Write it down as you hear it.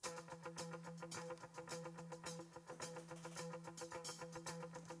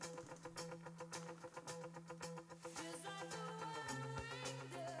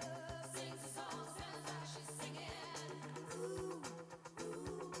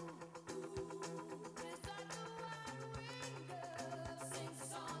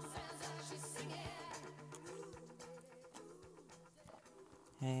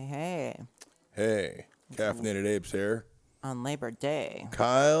Hey, hey. Hey, Caffeinated Apes here. On Labor Day.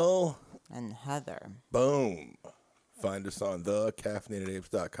 Kyle. And Heather. Boom. Find us on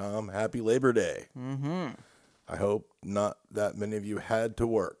thecaffeinatedapes.com. Happy Labor Day. Mm-hmm. I hope not that many of you had to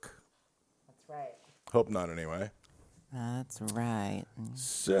work. That's right. Hope not, anyway. That's right.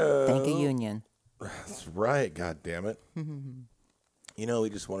 So. Thank you, Union. That's right, God damn it. You know, we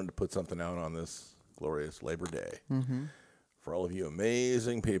just wanted to put something out on this glorious Labor Day for all of you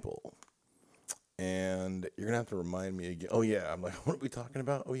amazing people. And you're going to have to remind me again. Oh, yeah. I'm like, what are we talking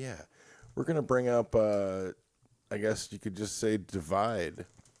about? Oh, yeah. We're going to bring up, I guess you could just say divide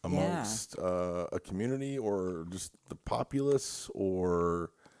amongst a community or just the populace or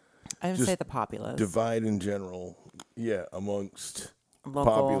I would say the populace. divide in general. Yeah, amongst Local.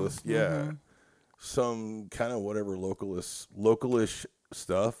 populace. Yeah. Some kind of whatever localish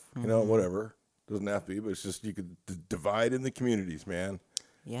stuff, you know, whatever. Doesn't have to be, but it's just you could divide in the communities, man.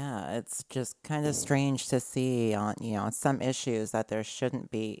 Yeah, it's just kind of strange to see on, some issues that there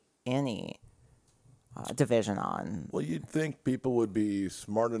shouldn't be any division on. Well, you'd think people would be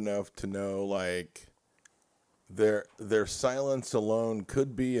smart enough to know, like, their silence alone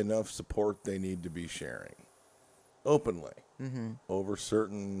could be enough support they need to be sharing openly over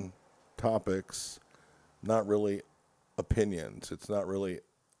certain topics, not really opinions. It's not really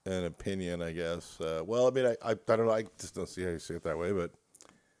an opinion, I guess. Well, I mean, I don't know. I just don't see how you say it that way, but,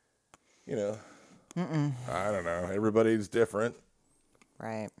 you know, I don't know. Everybody's different.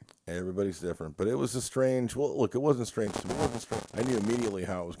 Right. Everybody's different. But it was a strange, well, look, it wasn't strange to me. It wasn't strange. I knew immediately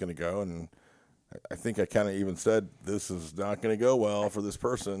how it was going to go, and I think I kind of even said, this is not going to go well for this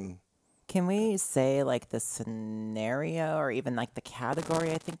person. Can we say, like, the scenario or even, like, the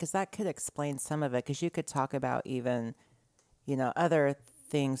category, I think, because that could explain some of it, because you could talk about even, other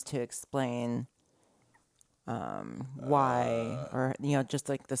things to explain why, or, just,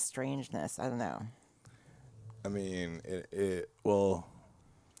 like, the strangeness. I don't know. I mean, well,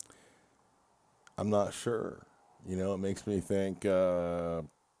 I'm not sure. It makes me think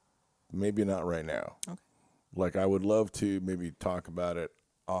maybe not right now. Okay. Like, I would love to maybe talk about it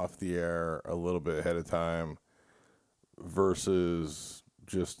off the air a little bit ahead of time versus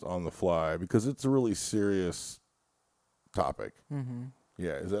just on the fly, because it's a really serious topic. Mm-hmm.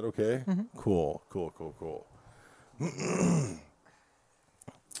 Yeah, is that okay? Mm-hmm. Cool.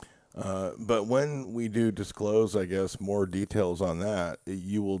 But when we do disclose, I guess, more details on that,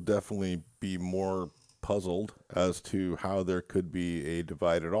 you will definitely be more puzzled as to how there could be a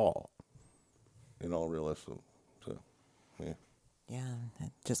divide at all, in all realism. So, yeah. Yeah,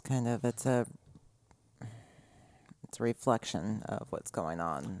 it just kind of, it's a reflection of what's going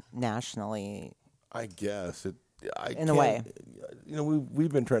on nationally. I guess in a way.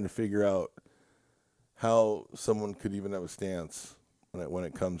 We've been trying to figure out how someone could even have a stance when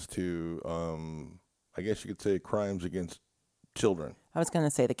it comes to, I guess you could say, crimes against children. I was going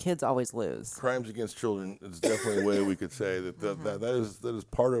to say the kids always lose. Crimes against children is definitely a way we could say that is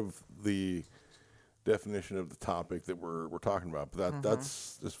part of the definition of the topic that we're talking about. But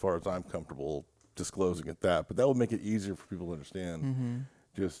that's as far as I'm comfortable disclosing at that. But that will make it easier for people to understand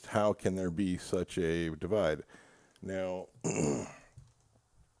just how can there be such a divide. Now, it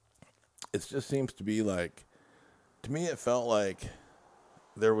just seems to be like, to me, it felt like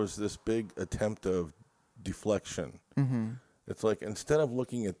there was this big attempt of deflection. It's like, instead of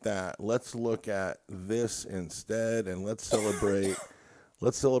looking at that, let's look at this instead, and let's celebrate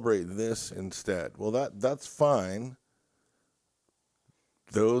this instead. Well, that's fine.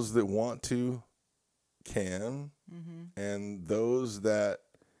 Those that want to can, and those that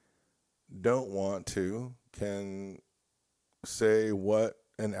don't want to can say what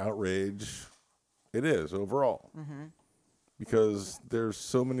an outrage it is overall. Because there's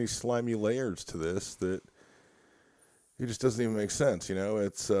so many slimy layers to this that it just doesn't even make sense.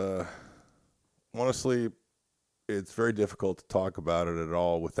 It's honestly, it's very difficult to talk about it at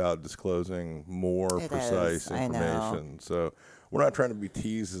all without disclosing more precise information. So we're not trying to be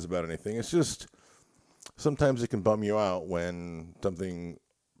teases about anything. It's just sometimes it can bum you out when something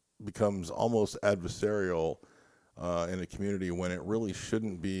becomes almost adversarial in a community when it really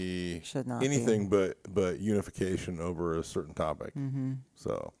shouldn't be anything but unification over a certain topic.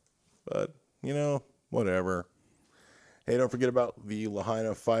 So, but whatever. Hey, don't forget about the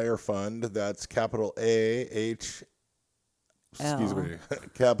Lahaina Fire Fund. That's capital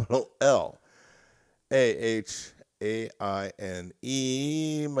capital L AHAINE.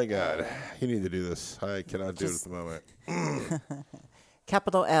 My God, you need to do this. I cannot do it at the moment.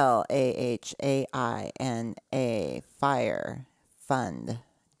 Capital LAHAINA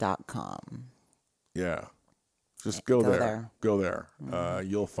firefund.com. Yeah. Just go there. there. Go there.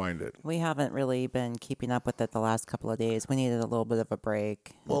 You'll find it. We haven't really been keeping up with it the last couple of days. We needed a little bit of a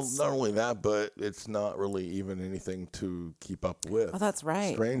break. Well, not only that, but it's not really even anything to keep up with. Oh, that's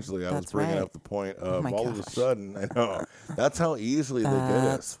right. Strangely, I was That's bringing right. up the point of all of a gosh. sudden, I know, that's how easily they get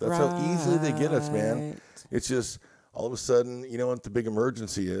us. That's how easily they get us, man. It's just all of a sudden, you know what the big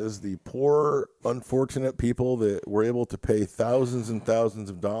emergency is? The poor, unfortunate people that were able to pay thousands and thousands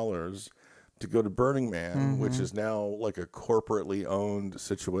of dollars to go to Burning Man, which is now like a corporately owned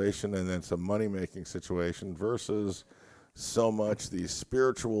situation, and it's a money-making situation versus so much the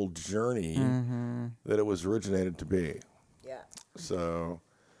spiritual journey that it was originated to be. Yeah. So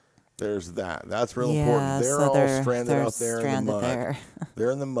there's that. That's real Yeah, important. They're so all they're stranded out there in the stranded mud. there.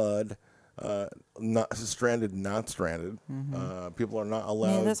 They're in the mud. Not stranded, not stranded. People are not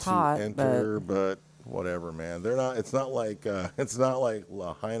allowed it's to hot, enter, but whatever, man. They're not. It's not like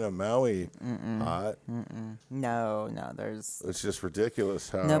Lahaina, Maui hot. No, there's It's just ridiculous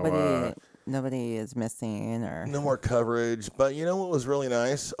how nobody is missing or no more coverage. But you know what was really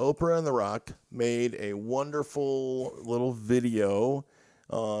nice? Oprah and The Rock made a wonderful little video.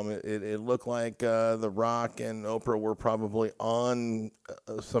 It looked like The Rock and Oprah were probably on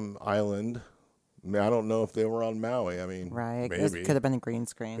some island. I mean, I don't know if they were on Maui. I mean, right. maybe. This could have been a green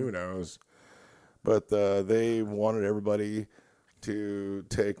screen. Who knows? But they wanted everybody to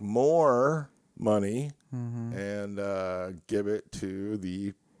take more money and give it to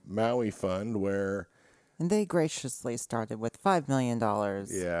the Maui Fund, where And they graciously started with $5 million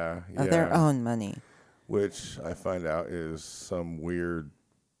of their own money. which I find out is some weird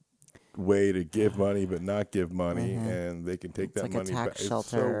way to give money but not give money, and they can take It's that like a money tax back.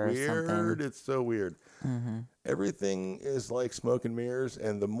 shelter or It's so weird. something. It's so weird. Everything is like smoke and mirrors,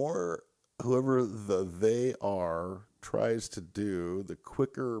 and the more whoever they are tries to do, the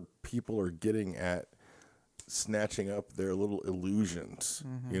quicker people are getting at snatching up their little illusions.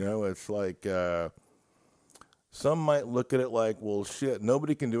 You know, it's like some might look at it like, well, shit,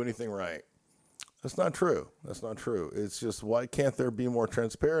 nobody can do anything right. That's not true. That's not true. It's just, why can't there be more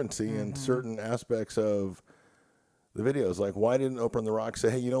transparency in certain aspects of the videos? Like, why didn't Oprah and The Rock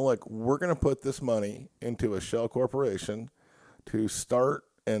say, hey, you know, like, we're going to put this money into a shell corporation to start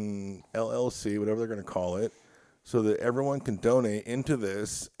an LLC, whatever they're going to call it, so that everyone can donate into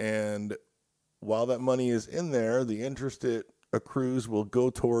this, and while that money is in there, the interest it accrues will go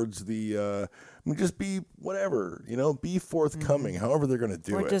towards the just be whatever, you know, be forthcoming, however they're going to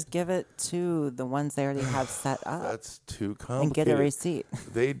do Or it. just give it to the ones they already have set up. That's too complicated. And get a receipt.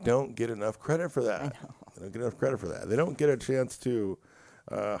 They don't get enough credit for that. They don't get enough credit for that. They don't get a chance to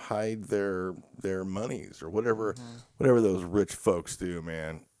hide their monies or whatever those rich folks do,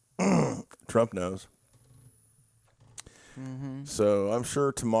 man. Trump knows. So I'm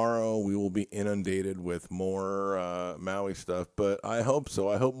sure tomorrow we will be inundated with more Maui stuff, but I hope so.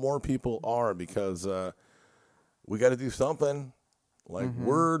 I hope more people are, because we got to do something. Like,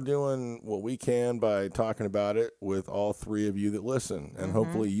 we're doing what we can by talking about it with all three of you that listen. And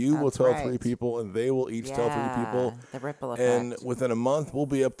hopefully you will tell three people, and they will each tell three people. The ripple effect. And within a month, we'll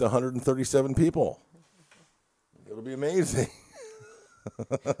be up to 137 people. It'll be amazing.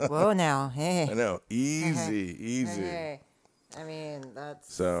 Whoa, now, hey. I know. Easy. Hey. I mean, that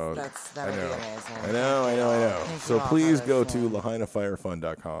So would be amazing. I know. Thank So you all please for go to listening.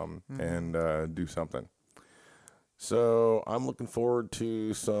 lahainafirefund.com and do something. So I'm looking forward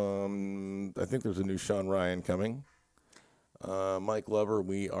to some. I think there's a new Sean Ryan coming. Mike Glover,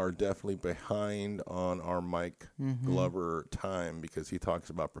 we are definitely behind on our Mike Glover time, because he talks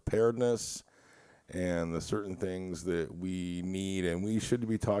about preparedness and the certain things that we need, and we should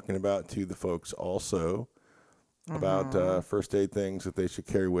be talking about to the folks also about first aid things that they should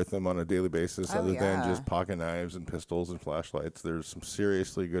carry with them on a daily basis, other than just pocket knives and pistols and flashlights. There's some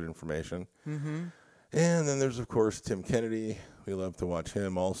seriously good information. And then there's, of course, Tim Kennedy. We love to watch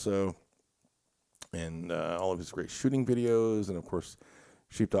him also, and all of his great shooting videos. And, of course,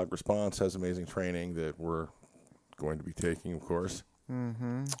 Sheepdog Response has amazing training that we're going to be taking, of course.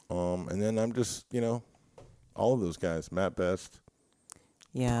 And then I'm just, all of those guys, Matt Best.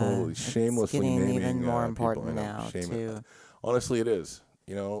 Yeah. Totally shamelessly it's getting naming even more people. important now, too. Honestly, it is.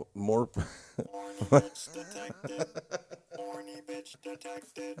 More. There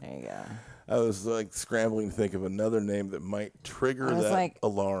you go. I was like scrambling to think of another name that might trigger that like,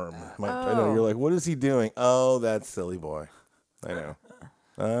 alarm. I know. You're like, what is he doing? Oh, that silly boy. I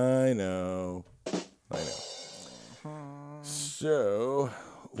know. So,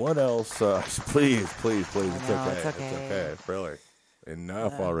 what else? Please. It's okay. It's okay. Really.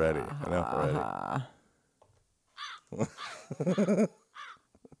 Enough already.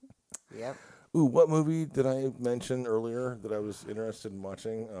 Yep. Ooh, what movie did I mention earlier that I was interested in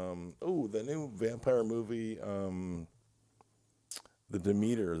watching? The new vampire movie, The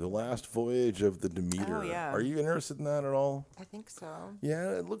Demeter, The Last Voyage of the Demeter. Oh, yeah. Are you interested in that at all? I think so.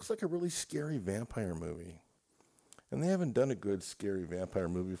 Yeah, it looks like a really scary vampire movie. And they haven't done a good scary vampire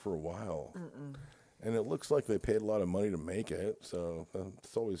movie for a while. Mm-mm. And it looks like they paid a lot of money to make it. So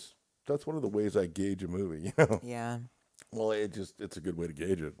that's one of the ways I gauge a movie, you know? Yeah. Well, it's a good way to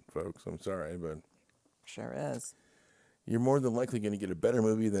gauge it, folks. I'm sorry, but Sure is. you're more than likely going to get a better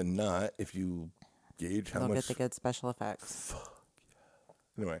movie than not if you gauge how They'll much. get the good special effects. Fuck yeah.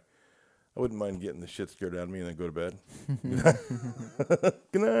 Anyway, I wouldn't mind getting the shit scared out of me and then go to bed.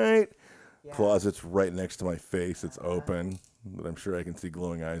 Good night. Yeah. Closet's right next to my face. It's open, but I'm sure I can see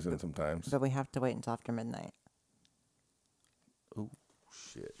glowing eyes in it sometimes. But we have to wait until after midnight. Oh,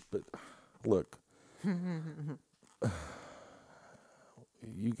 shit. But look. You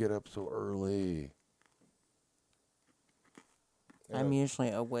get up so early. I'm usually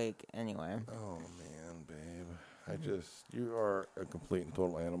awake anyway. Oh, man, babe. You are a complete and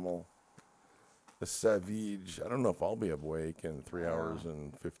total animal. A savage. I don't know if I'll be awake in 3 hours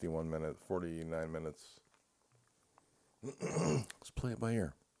and 49 minutes. Let's play it by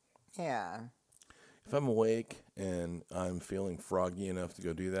ear. Yeah. If I'm awake and I'm feeling froggy enough to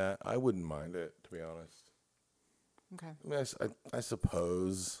go do that, I wouldn't mind it, to be honest. Okay. I mean, I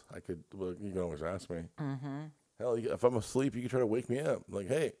suppose I could. Well, you can always ask me. Mm-hmm. Hell, if I'm asleep, you can try to wake me up. Like,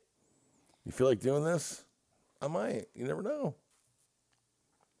 hey, you feel like doing this? I might. You never know.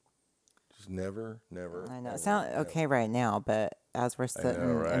 Just never. I know. It sounds okay right now, but as we're sitting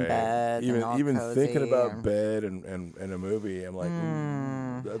in bed, even cozy thinking about bed and a movie, I'm like,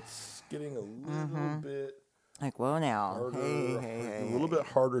 that's getting a little bit. Like, whoa now. Harder, Hey. A little bit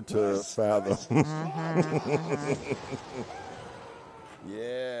harder to fathom.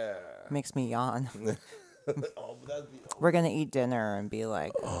 Yeah. Makes me yawn. Oh, We're going to eat dinner and be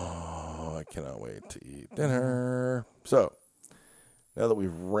like, oh, I cannot wait to eat dinner. So, now that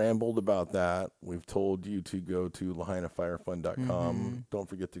we've rambled about that, we've told you to go to lahainafirefun.com. Don't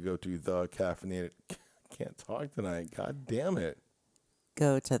forget to go to the caffeinated. Can't talk tonight. God damn it.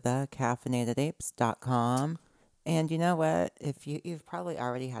 Go to thecaffeinatedapes.com. And you know what? If you've probably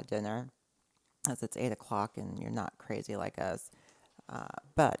already had dinner, as it's 8 o'clock and you're not crazy like us.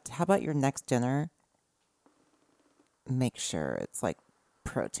 But how about your next dinner? Make sure it's like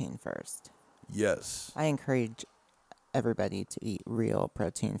protein first. Yes. I encourage everybody to eat real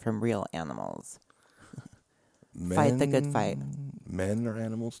protein from real animals. Fight the good fight. Men are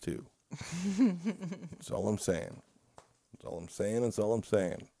animals too. That's all I'm saying. That's all I'm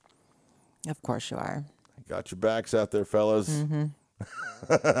saying. Of course you are. Got your backs out there, fellas. Mm-hmm.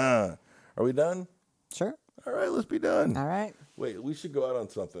 Are we done? Sure. All right, let's be done. All right. Wait, we should go out on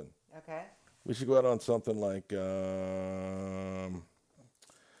something. Okay. We should go out on something like,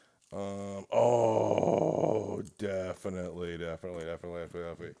 definitely.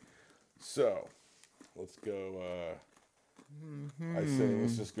 So, let's go, I say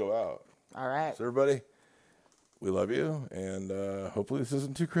let's just go out. All right. So, everybody, we love you, and hopefully this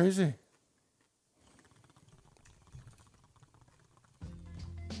isn't too crazy.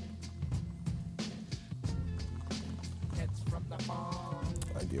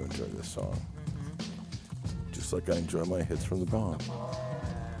 I do enjoy this song. Just like I enjoy my hits from the bomb.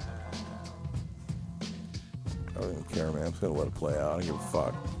 I don't even care, man. I'm just going to let it play out. I don't give a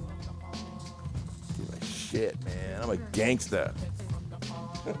fuck. Give a shit, man. I'm a gangsta.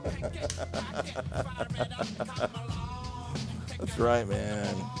 That's right,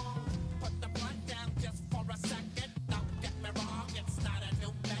 man.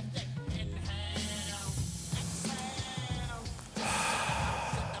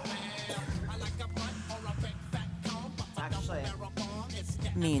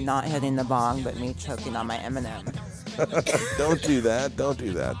 Me not hitting the bong, but me choking on my M&M. Don't do that. Don't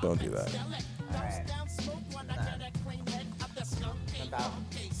do that.